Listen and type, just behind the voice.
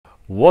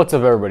What's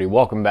up, everybody?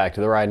 Welcome back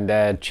to the Riding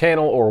Dad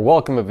channel, or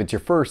welcome if it's your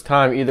first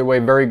time. Either way,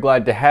 very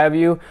glad to have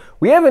you.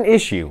 We have an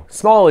issue,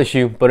 small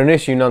issue, but an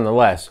issue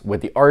nonetheless, with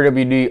the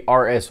RWD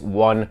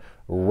RS-1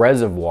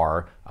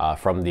 Reservoir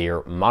from the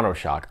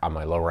Monoshock on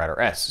my Lowrider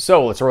S.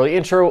 So let's roll the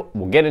intro.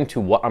 We'll get into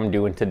what I'm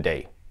doing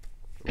today.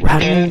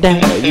 Riding down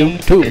a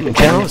YouTube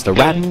channel, it's the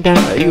Riding down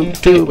a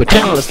YouTube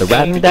channel, it's the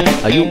Riding down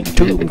a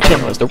YouTube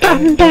channel, it's the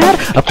Riding down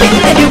a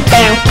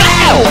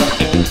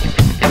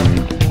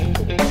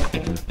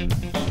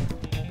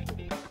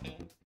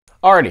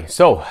Alrighty,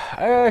 so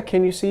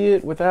can you see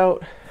it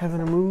without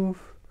having to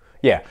move?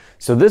 Yeah,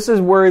 so this is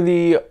where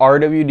the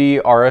RWD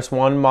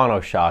RS-1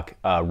 Monoshock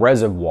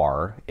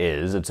reservoir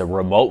is. It's a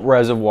remote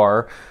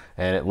reservoir,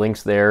 and it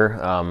links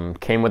there.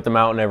 Came with the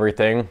mount and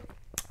everything.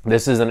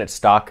 This isn't its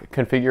stock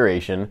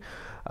configuration.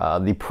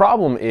 The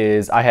problem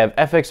is I have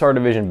FXR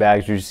division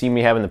bags, which you see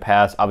me have in the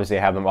past. Obviously,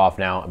 I have them off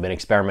now. I've been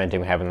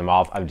experimenting with having them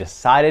off. I've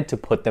decided to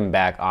put them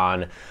back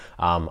on.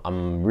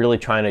 I'm really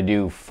trying to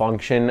do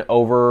function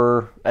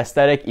over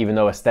aesthetic, even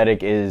though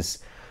aesthetic is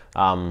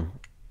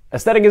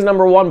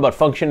number one, but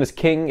function is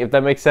king, if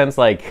that makes sense.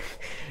 Like,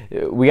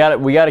 we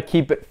gotta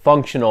keep it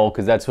functional,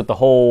 because that's what the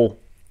whole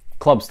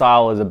club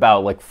style is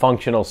about, like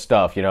functional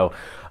stuff, you know.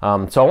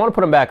 So I want to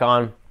put them back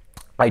on.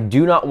 I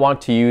do not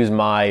want to use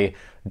my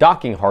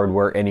docking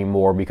hardware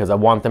anymore because I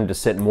want them to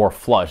sit more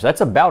flush.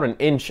 That's about an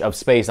inch of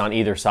space on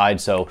either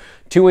side, so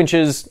 2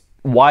 inches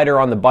wider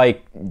on the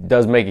bike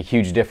does make a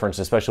huge difference,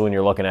 especially when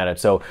you're looking at it.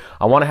 So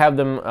I want to have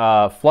them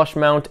flush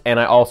mount, and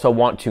I also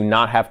want to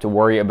not have to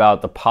worry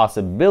about the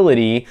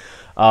possibility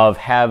of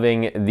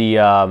having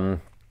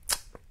the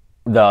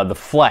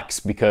flex,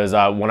 because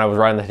when I was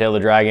riding the Tail of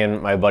the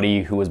Dragon, my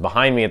buddy who was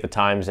behind me at the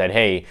time said,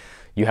 hey,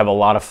 you have a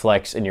lot of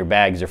flex in your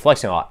bags. They're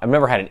flexing a lot. I've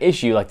never had an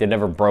issue, like they've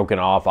never broken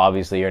off,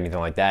 obviously, or anything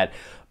like that.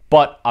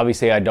 But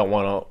obviously I don't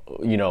want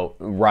to, you know,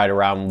 ride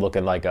around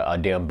looking like a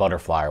damn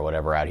butterfly or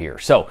whatever out here.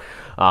 So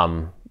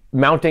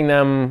mounting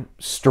them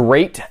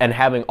straight and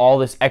having all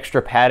this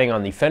extra padding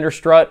on the fender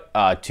strut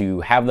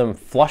to have them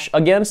flush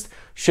against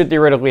should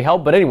theoretically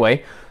help. But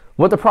anyway,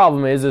 what the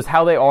problem is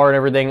how they are and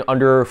everything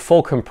under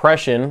full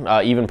compression,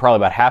 even probably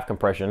about half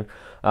compression.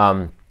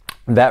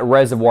 That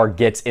reservoir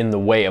gets in the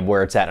way of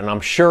where it's at. And I'm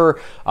sure,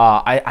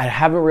 I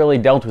haven't really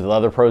dealt with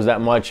Leather Pros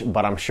that much,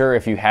 but I'm sure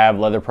if you have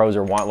Leather Pros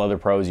or want Leather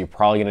Pros, you're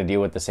probably going to deal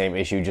with the same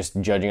issue,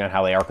 just judging on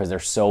how they are, because they're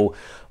so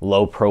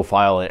low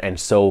profile and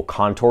so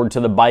contoured to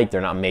the bike. They're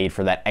not made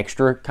for that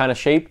extra kind of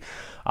shape.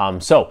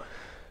 So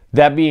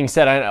that being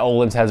said, I know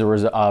Olin's has a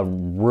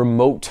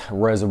remote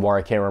reservoir.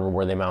 I can't remember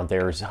where they mount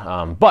theirs,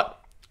 but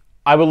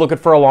I've been looking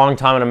for a long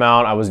time in a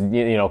mount. I was,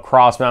 you know,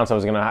 cross mounts. I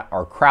was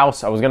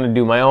gonna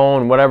do my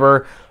own,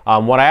 whatever.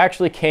 What I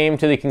actually came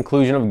to the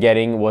conclusion of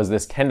getting was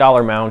this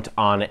 $10 mount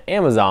on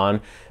Amazon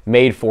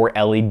made for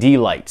LED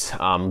lights.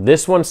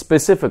 This one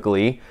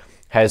specifically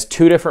has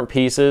two different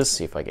pieces.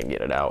 See if I can get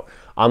it out.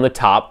 On the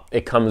top,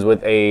 it comes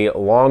with a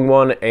long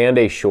one and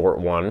a short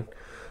one,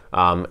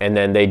 and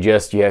then you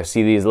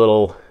see these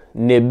little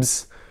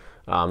nibs.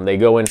 They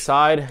go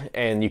inside,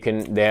 and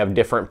they have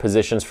different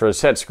positions for the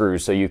set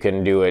screws, so you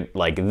can do it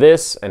like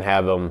this and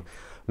have them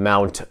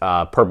mount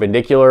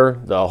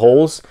perpendicular, the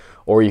holes,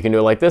 or you can do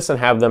it like this and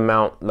have them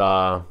mount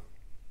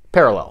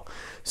parallel.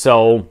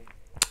 So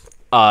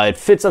it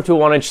fits up to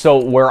 1 inch.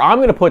 So where I'm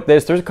going to put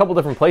this, there's a couple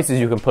different places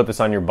you can put this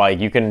on your bike.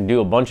 You can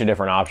do a bunch of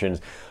different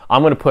options.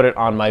 I'm going to put it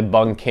on my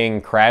Bung King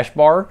crash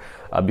bar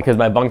because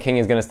my Bung King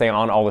is going to stay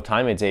on all the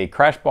time. It's a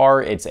crash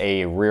bar. It's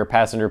a rear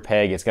passenger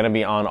peg. It's going to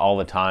be on all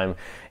the time.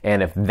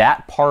 And if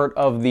that part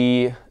of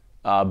the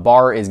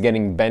bar is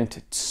getting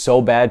bent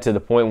so bad to the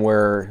point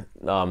where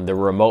the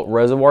remote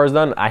reservoir is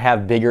done, I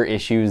have bigger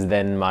issues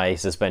than my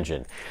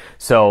suspension.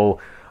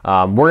 So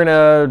we're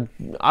gonna,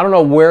 I don't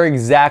know where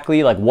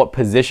exactly, like what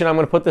position I'm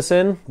gonna put this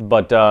in,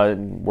 but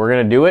we're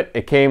gonna do it.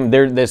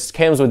 This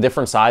comes with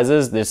different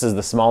sizes. This is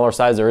the smaller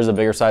size. There is a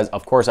bigger size.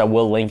 Of course, I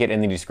will link it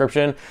in the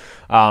description.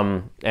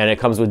 And it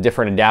comes with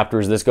different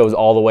adapters. This goes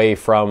all the way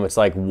from, it's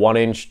like 1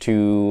 inch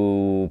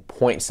to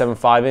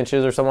 0.75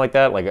 inches or something like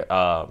that, like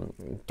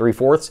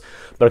 3/4.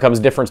 But it comes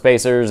different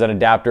spacers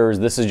and adapters.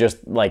 This is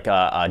just like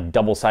a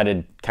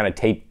double-sided kind of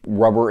tape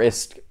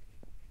rubberist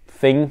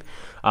thing.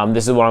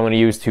 This is what I'm going to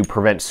use to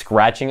prevent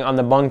scratching on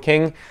the Bung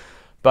King.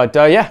 But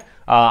yeah,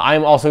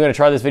 I'm also going to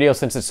try this video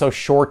since it's so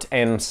short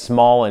and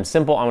small and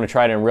simple. I'm going to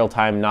try it in real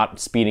time, not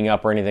speeding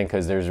up or anything,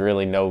 because there's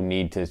really no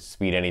need to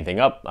speed anything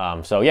up.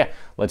 So yeah,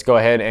 let's go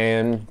ahead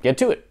and get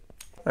to it.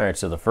 All right,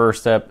 so the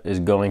first step is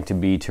going to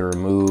be to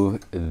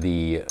remove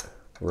the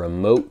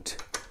remote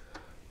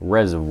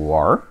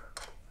reservoir.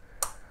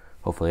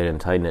 Hopefully I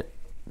didn't tighten it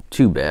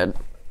too bad.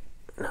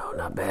 No,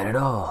 not bad at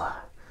all.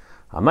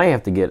 I might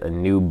have to get a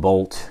new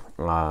bolt,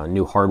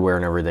 new hardware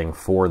and everything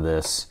for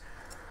this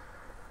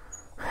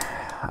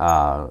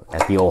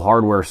at the old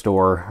hardware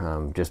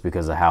store, just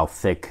because of how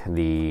thick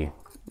the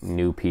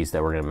new piece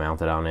that we're going to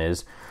mount it on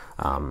is.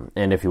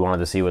 And if you wanted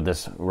to see what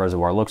this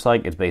reservoir looks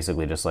like, it's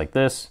basically just like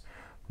this.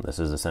 This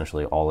is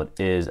essentially all it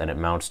is, and it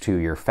mounts to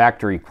your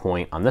factory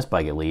point, on this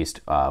bike at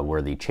least,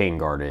 where the chain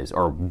guard is,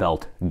 or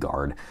belt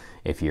guard,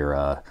 if you're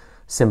a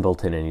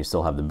simpleton and you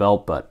still have the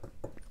belt, but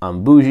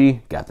I'm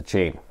bougie, got the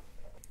chain.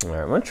 All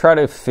right, I'm going to try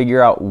to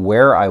figure out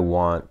where I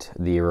want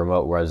the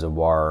remote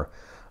reservoir.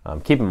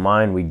 Keep in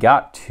mind, we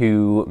got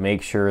to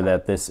make sure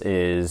that this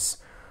is,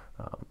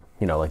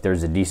 you know, like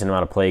there's a decent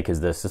amount of play,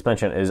 because the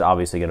suspension is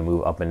obviously going to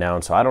move up and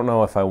down. So I don't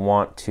know if I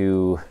want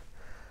to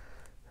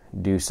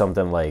do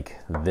something like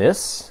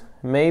this,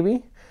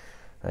 maybe.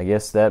 I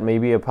guess that may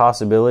be a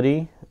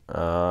possibility.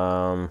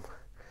 It'll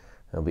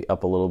be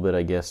up a little bit,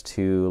 I guess,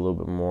 too, a little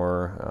bit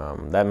more.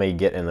 That may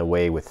get in the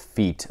way with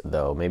feet,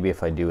 though. Maybe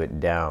if I do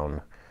it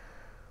down.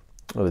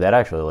 Oh, that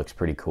actually looks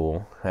pretty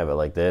cool. Have it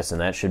like this,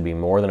 and that should be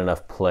more than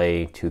enough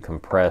play to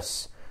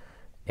compress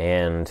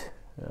and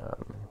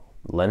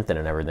lengthen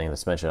and everything, the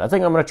suspension. I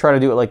think I'm going to try to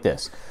do it like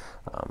this.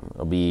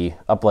 It'll be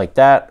up like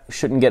that.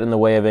 Shouldn't get in the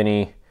way of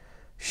any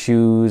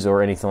shoes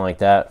or anything like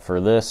that for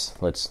this.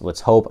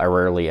 Let's hope. I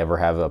rarely ever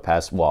have a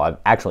pass. Well, I've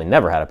actually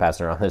never had a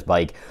passenger on this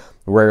bike.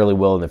 Rarely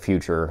will in the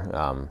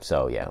future.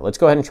 So yeah, let's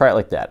go ahead and try it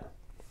like that.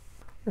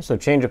 So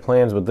change of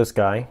plans with this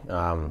guy.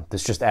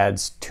 This just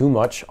adds too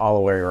much all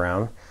the way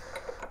around.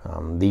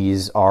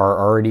 These are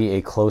already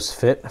a close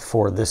fit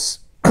for this.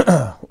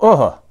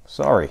 Oh,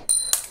 sorry.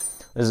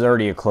 This is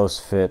already a close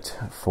fit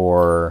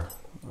for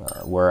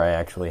where I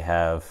actually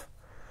have.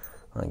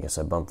 I guess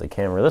I bumped the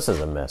camera. This is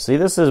a mess. See,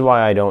 this is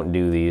why I don't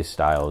do these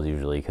styles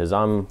usually, because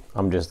I'm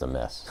just a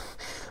mess.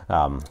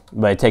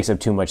 But it takes up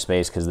too much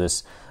space, because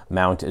this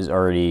mount is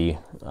already,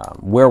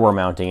 where we're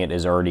mounting it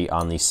is already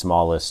on the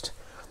smallest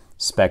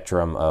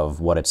spectrum of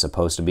what it's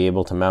supposed to be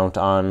able to mount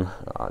on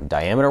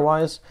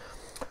diameter-wise.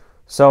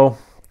 So,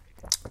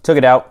 took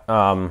it out.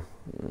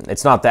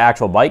 It's not the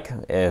actual bike.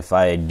 If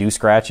I do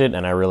scratch it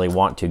and I really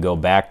want to go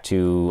back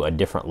to a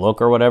different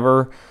look or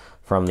whatever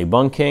from the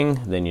bunking,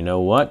 then you know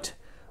what?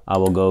 I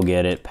will go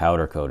get it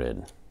powder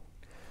coated.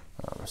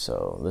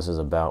 So this is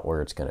about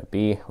where it's going to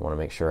be. I want to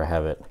make sure I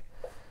have it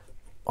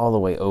all the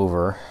way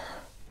over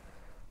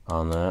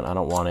on that. I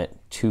don't want it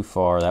too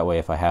far. That way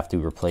if I have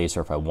to replace,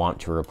 or if I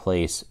want to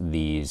replace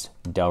these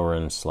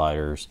Delrin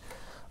sliders,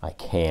 I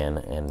can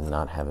and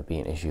not have it be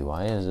an issue.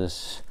 Why is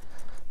this?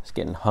 It's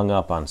getting hung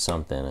up on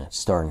something. It's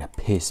starting to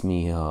piss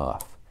me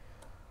off.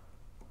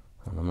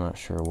 And I'm not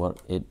sure what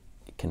it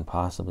can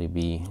possibly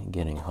be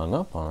getting hung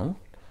up on.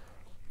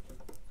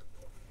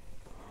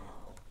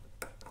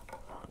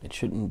 It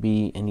shouldn't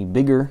be any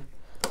bigger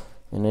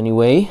in any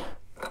way.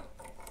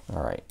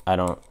 All right,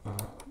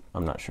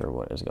 I'm not sure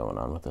what is going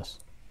on with this.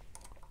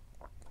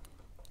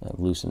 I've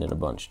loosened it a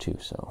bunch too,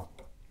 so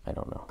I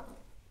don't know.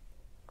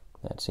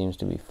 That seems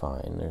to be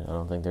fine. I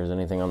don't think there's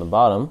anything on the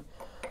bottom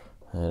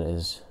that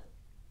is.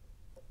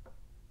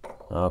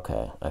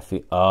 Okay, I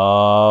feel,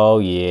 oh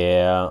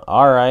yeah,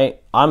 all right.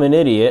 I'm an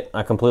idiot.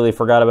 I completely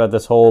forgot about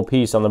this whole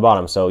piece on the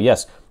bottom. So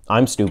yes,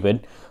 I'm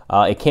stupid.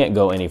 It can't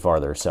go any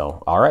farther,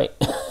 so all right.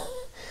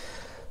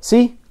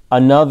 See,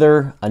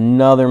 another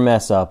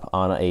mess up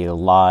on a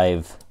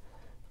live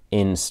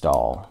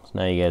install. So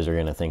now you guys are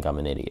gonna think I'm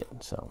an idiot.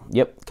 So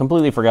yep,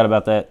 completely forgot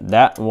about that.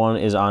 That one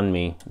is on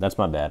me. That's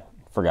my bad.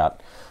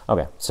 Forgot.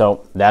 Okay,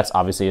 so that's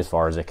obviously as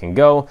far as it can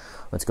go.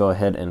 Let's go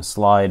ahead and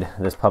slide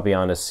this puppy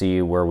on to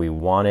see where we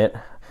want it.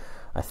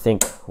 I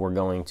think we're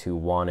going to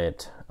want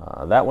it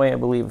that way, I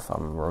believe, if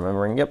I'm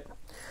remembering. Yep.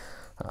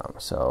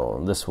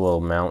 So this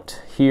will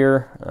mount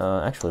here.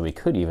 Actually, we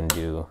could even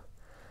do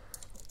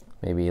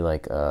maybe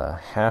like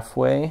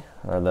halfway,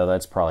 although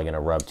that's probably going to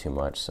rub too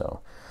much.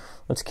 So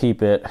let's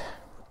keep it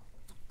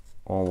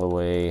all the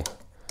way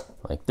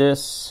like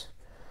this.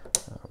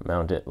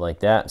 Mount it like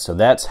that. So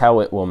that's how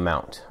it will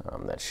mount.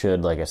 That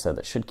should, like I said,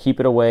 that should keep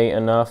it away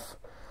enough.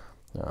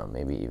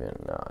 Maybe even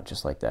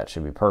just like that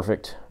should be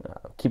perfect.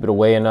 Keep it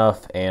away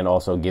enough and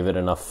also give it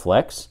enough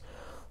flex.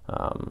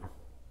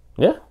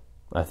 Yeah,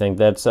 I think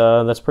that's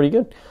pretty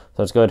good. So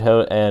let's go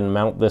ahead and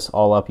mount this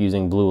all up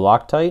using blue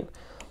Loctite.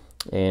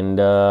 And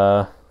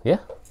yeah,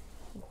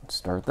 let's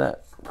start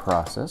that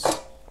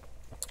process.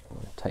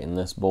 Tighten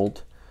this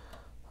bolt.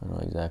 I know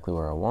exactly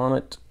where I want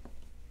it.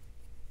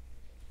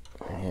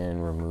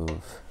 And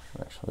remove,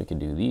 actually we could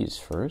do these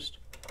first.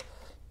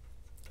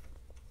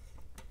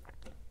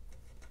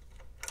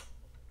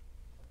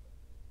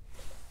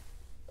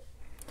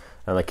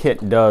 Now the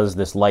kit does,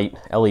 this light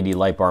LED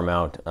light bar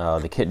mount,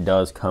 the kit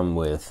does come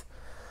with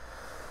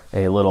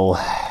a little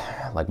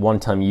like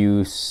one-time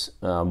use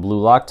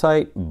blue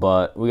Loctite,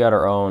 but we got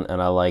our own,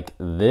 and I like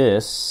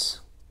this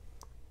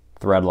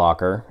thread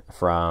locker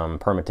from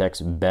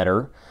Permatex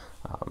better.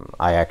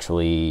 I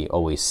actually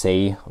always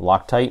say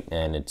Loctite,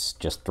 and it's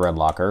just thread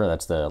locker.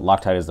 That's the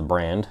Loctite is the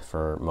brand.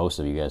 For most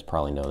of you guys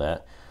probably know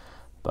that,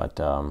 but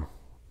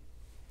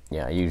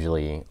yeah, I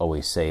usually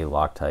always say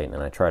Loctite,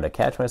 and I try to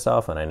catch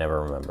myself, and I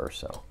never remember.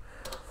 So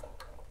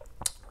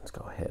let's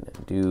go ahead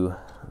and do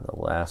the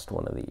last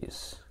one of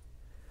these.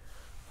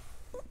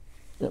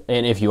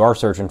 And if you are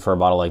searching for a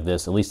bottle like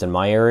this, at least in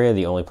my area,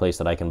 the only place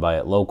that I can buy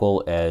it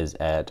local is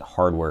at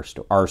hardware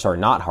store, or sorry,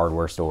 not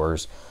hardware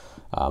stores.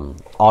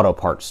 auto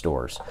parts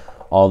stores.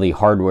 All the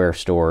hardware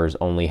stores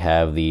only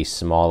have the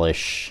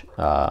smallish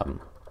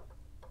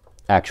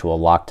actual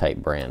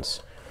Loctite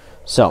brands.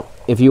 So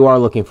if you are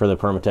looking for the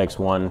Permatex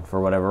one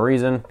for whatever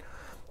reason,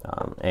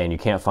 and you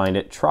can't find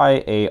it,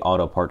 try a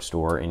auto parts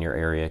store in your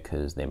area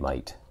because they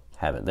might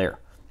have it there.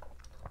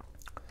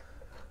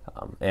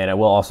 And I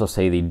will also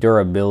say the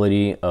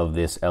durability of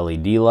this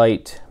LED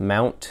light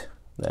mount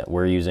that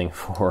we're using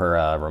for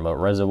remote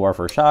reservoir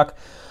for shock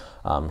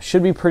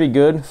should be pretty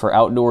good for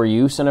outdoor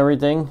use and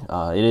everything.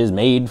 It is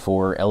made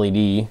for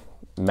LED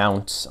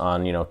mounts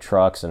on, you know,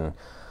 trucks and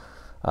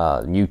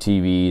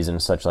UTVs and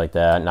such like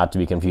that, not to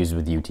be confused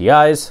with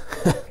UTIs.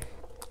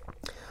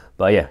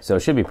 But yeah, so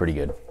it should be pretty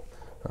good.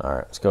 All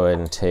right, let's go ahead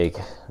and take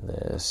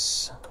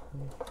this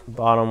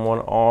bottom one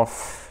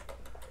off.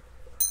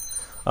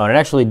 And it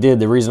actually did,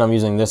 the reason I'm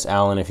using this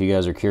Allen, if you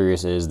guys are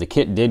curious, is the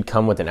kit did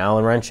come with an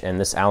Allen wrench, and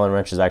this Allen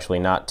wrench is actually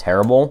not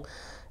terrible,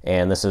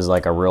 and this is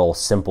like a real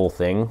simple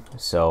thing.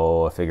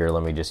 So I figure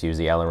let me just use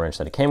the Allen wrench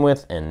that it came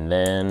with, and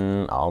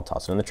then I'll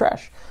toss it in the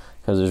trash,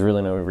 because there's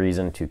really no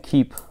reason to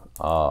keep,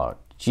 oh,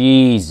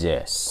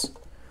 Jesus.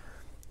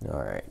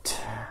 All right,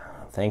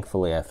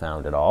 thankfully I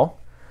found it all.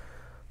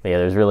 But yeah,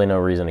 there's really no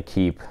reason to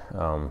keep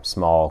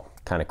small,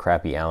 kind of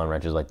crappy Allen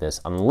wrenches like this,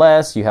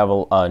 unless you have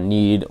a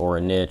need or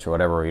a niche or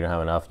whatever, or you don't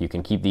have enough. You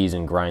can keep these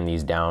and grind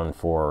these down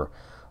for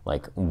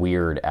like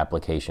weird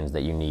applications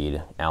that you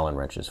need Allen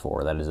wrenches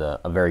for. That is a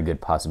very good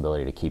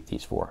possibility to keep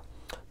these for.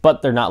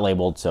 But they're not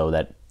labeled, so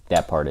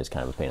that part is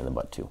kind of a pain in the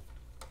butt too.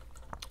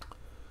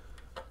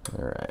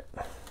 All right,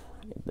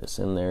 get this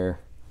in there.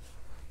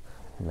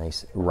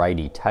 Nice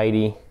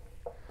righty-tighty.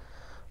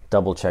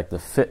 Double check the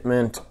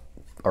fitment,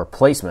 or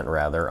placement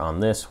rather, on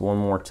this one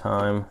more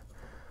time.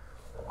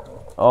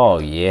 Oh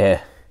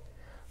yeah,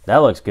 that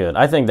looks good.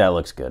 I think that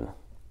looks good.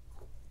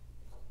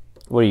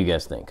 What do you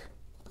guys think?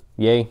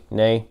 Yay,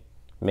 nay,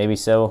 maybe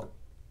so?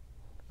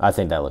 I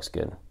think that looks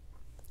good.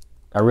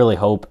 I really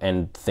hope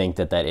and think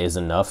that that is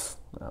enough.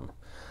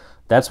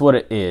 That's what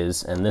it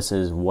is, and this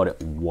is what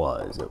it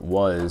was. It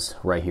was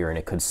right here, and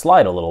it could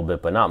slide a little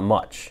bit, but not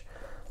much.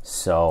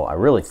 So I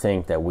really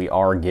think that we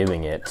are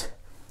giving it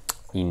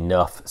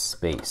enough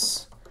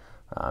space.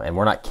 And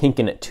we're not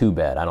kinking it too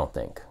bad, I don't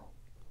think.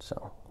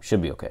 So,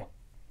 should be okay.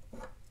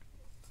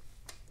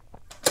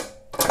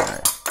 All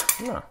right.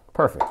 Oh,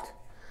 perfect.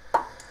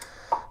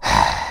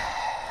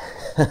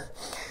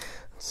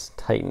 Let's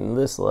tighten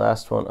this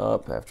last one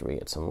up after we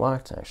get some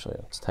locked. Actually,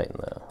 let's tighten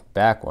the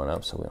back one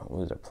up so we don't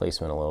lose our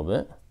placement a little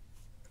bit.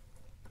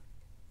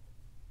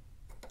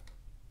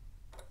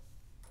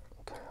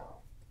 Okay.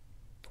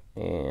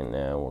 And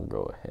now we'll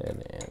go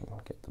ahead and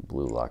get the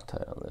blue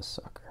Loctite on this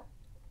sucker.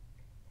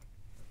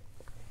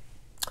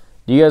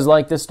 Do you guys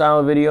like this style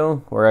of video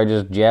where I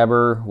just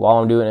jabber while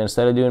I'm doing it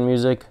instead of doing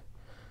music?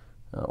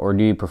 Or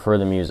do you prefer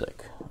the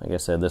music? Like I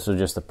said, this was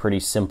just a pretty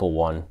simple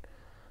one.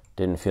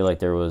 Didn't feel like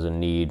there was a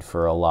need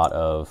for a lot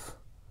of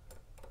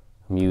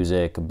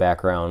music,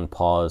 background,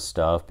 pause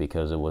stuff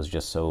because it was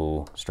just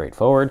so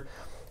straightforward.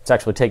 It's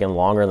actually taken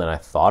longer than I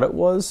thought it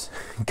was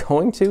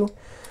going to,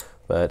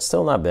 but it's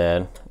still not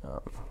bad.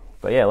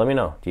 But yeah, let me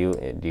know. Do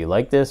you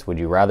like this? Would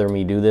you rather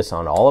me do this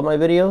on all of my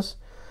videos?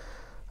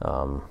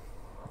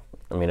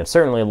 I mean, it's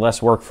certainly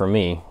less work for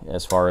me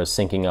as far as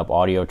syncing up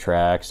audio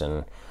tracks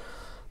and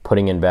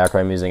putting in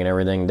background music and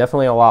everything.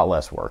 Definitely a lot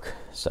less work.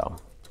 So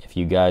if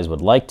you guys would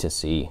like to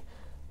see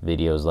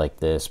videos like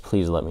this,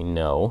 please let me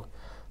know.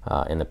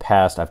 In the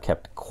past, I've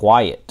kept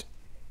quiet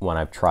when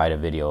I've tried a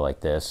video like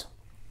this,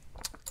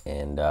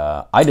 and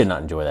I did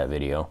not enjoy that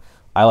video.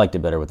 I liked it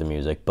better with the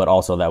music, but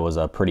also that was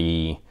a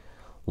pretty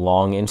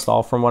long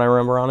install from what I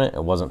remember on it.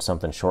 It wasn't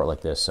something short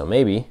like this, so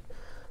maybe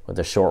with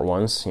the short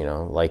ones, you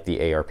know, like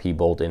the ARP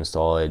bolt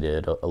install I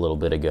did a little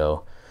bit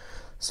ago,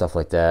 stuff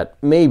like that.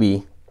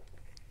 Maybe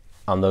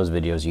on those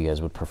videos you guys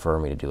would prefer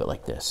me to do it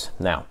like this.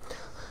 Now,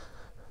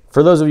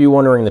 for those of you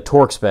wondering the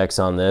torque specs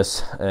on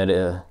this,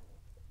 it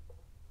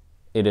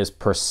is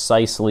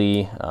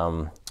precisely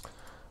 1.5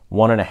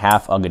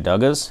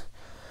 Ugga-Duggas.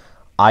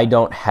 I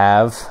don't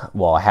have,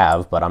 well, I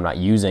have, but I'm not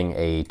using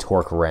a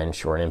torque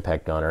wrench or an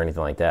impact gun or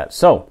anything like that.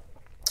 So,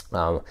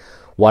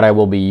 what I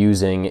will be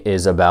using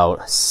is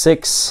about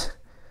 6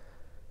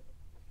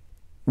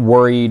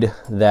 worried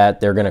that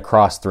they're going to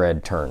cross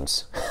thread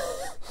turns,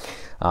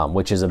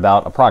 which is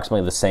about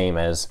approximately the same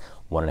as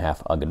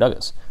 1.5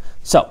 Ugga-Duggas.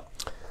 So,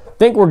 I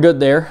think we're good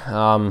there.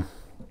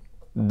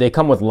 They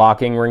come with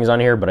locking rings on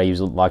here, but I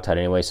use Loctite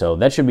anyway, so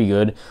that should be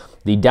good.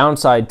 The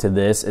downside to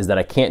this is that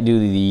I can't do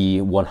the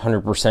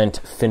 100%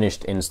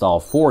 finished install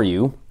for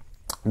you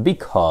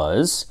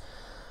because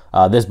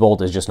this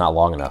bolt is just not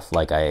long enough,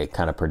 like I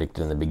kind of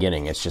predicted in the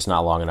beginning. It's just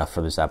not long enough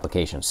for this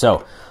application. So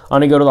I'm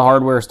going to go to the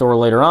hardware store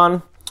later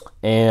on,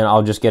 and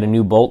I'll just get a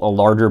new bolt, a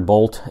larger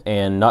bolt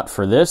and nut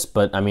for this.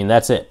 But I mean,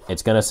 that's it.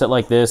 It's going to sit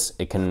like this.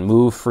 It can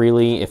move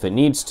freely if it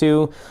needs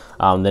to.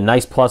 The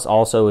nice plus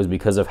also is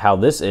because of how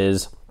this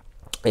is,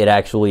 it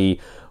actually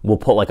will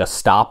put like a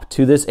stop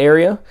to this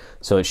area.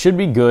 So it should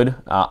be good.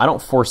 I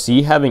don't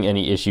foresee having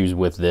any issues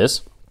with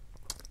this.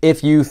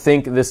 If you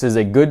think this is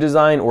a good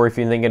design or if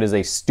you think it is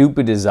a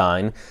stupid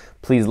design,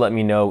 please let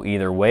me know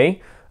either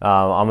way.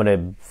 I'm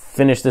gonna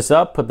finish this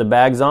up, put the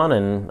bags on,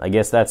 and I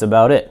guess that's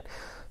about it.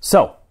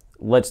 So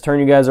let's turn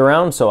you guys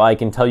around so I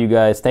can tell you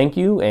guys thank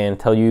you and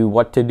tell you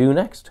what to do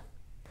next.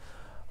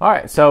 All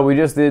right, so we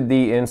just did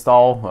the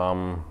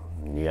install.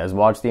 You guys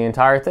watched the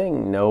entire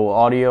thing, no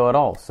audio at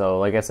all. So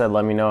like I said,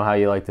 let me know how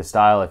you like the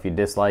style. If you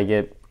dislike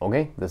it,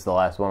 okay, this is the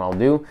last one I'll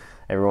do.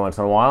 Every once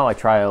in a while, I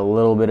try a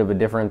little bit of a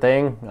different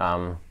thing.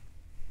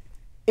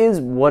 Is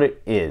what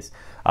it is.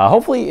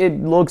 Hopefully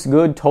it looks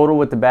good total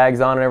with the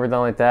bags on and everything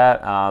like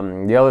that.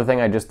 The other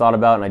thing I just thought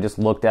about and I just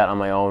looked at on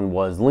my own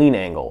was lean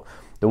angle.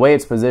 The way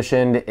it's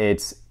positioned,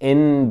 it's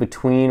in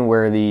between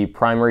where the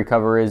primary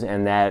cover is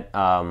and that,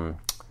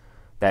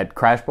 that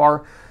crash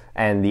bar.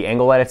 And the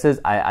angle that it is,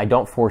 I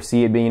don't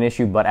foresee it being an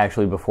issue, but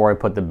actually before I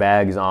put the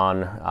bags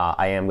on,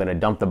 I am going to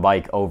dump the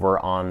bike over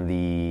on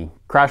the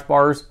crash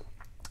bars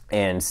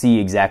and see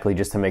exactly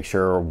just to make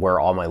sure where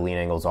all my lean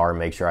angles are and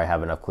make sure I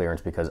have enough clearance,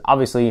 because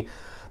obviously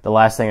the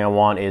last thing I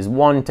want is,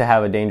 one, to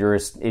have a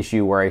dangerous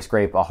issue where I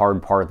scrape a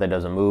hard part that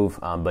doesn't move,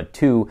 but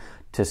two,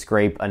 to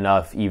scrape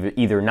enough,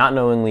 either not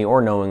knowingly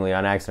or knowingly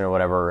on accident or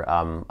whatever,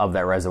 of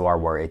that reservoir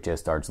where it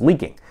just starts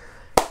leaking.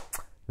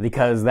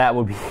 Because that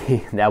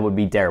would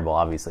be terrible,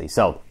 obviously.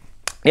 So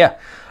yeah,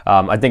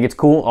 I think it's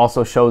cool.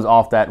 Also shows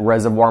off that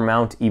reservoir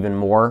mount even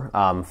more,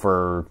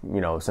 for,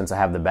 you know, since I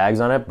have the bags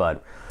on it.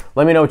 But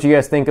let me know what you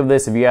guys think of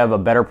this. If you have a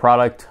better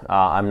product,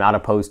 I'm not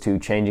opposed to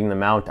changing the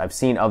mount. I've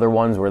seen other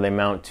ones where they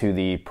mount to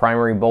the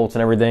primary bolts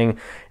and everything.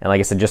 And like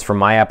I said, just for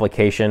my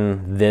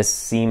application, this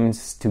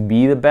seems to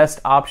be the best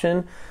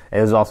option. It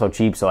is also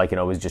cheap, so I can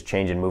always just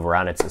change and move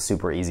around. It's a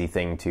super easy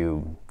thing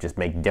to just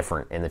make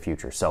different in the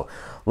future. So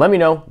let me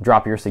know,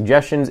 drop your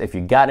suggestions if you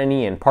got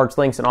any, and parts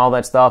links and all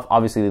that stuff.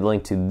 Obviously the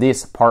link to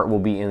this part will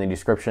be in the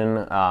description.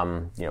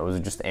 You know, it was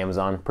just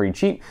Amazon, pretty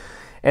cheap.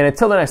 And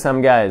until the next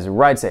time, guys,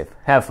 ride safe,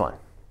 have fun.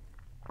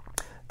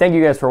 Thank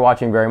you guys for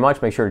watching very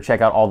much. Make sure to check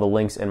out all the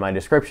links in my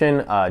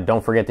description.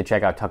 Don't forget to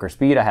check out Tucker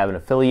Speed. I have an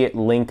affiliate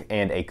link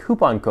and a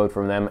coupon code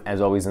from them, as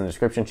always, in the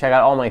description. Check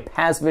out all my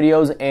past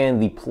videos and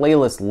the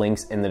playlist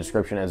links in the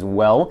description as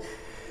well.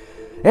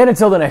 And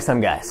until the next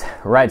time, guys,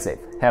 ride safe,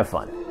 have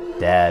fun.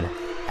 Dad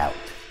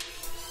out.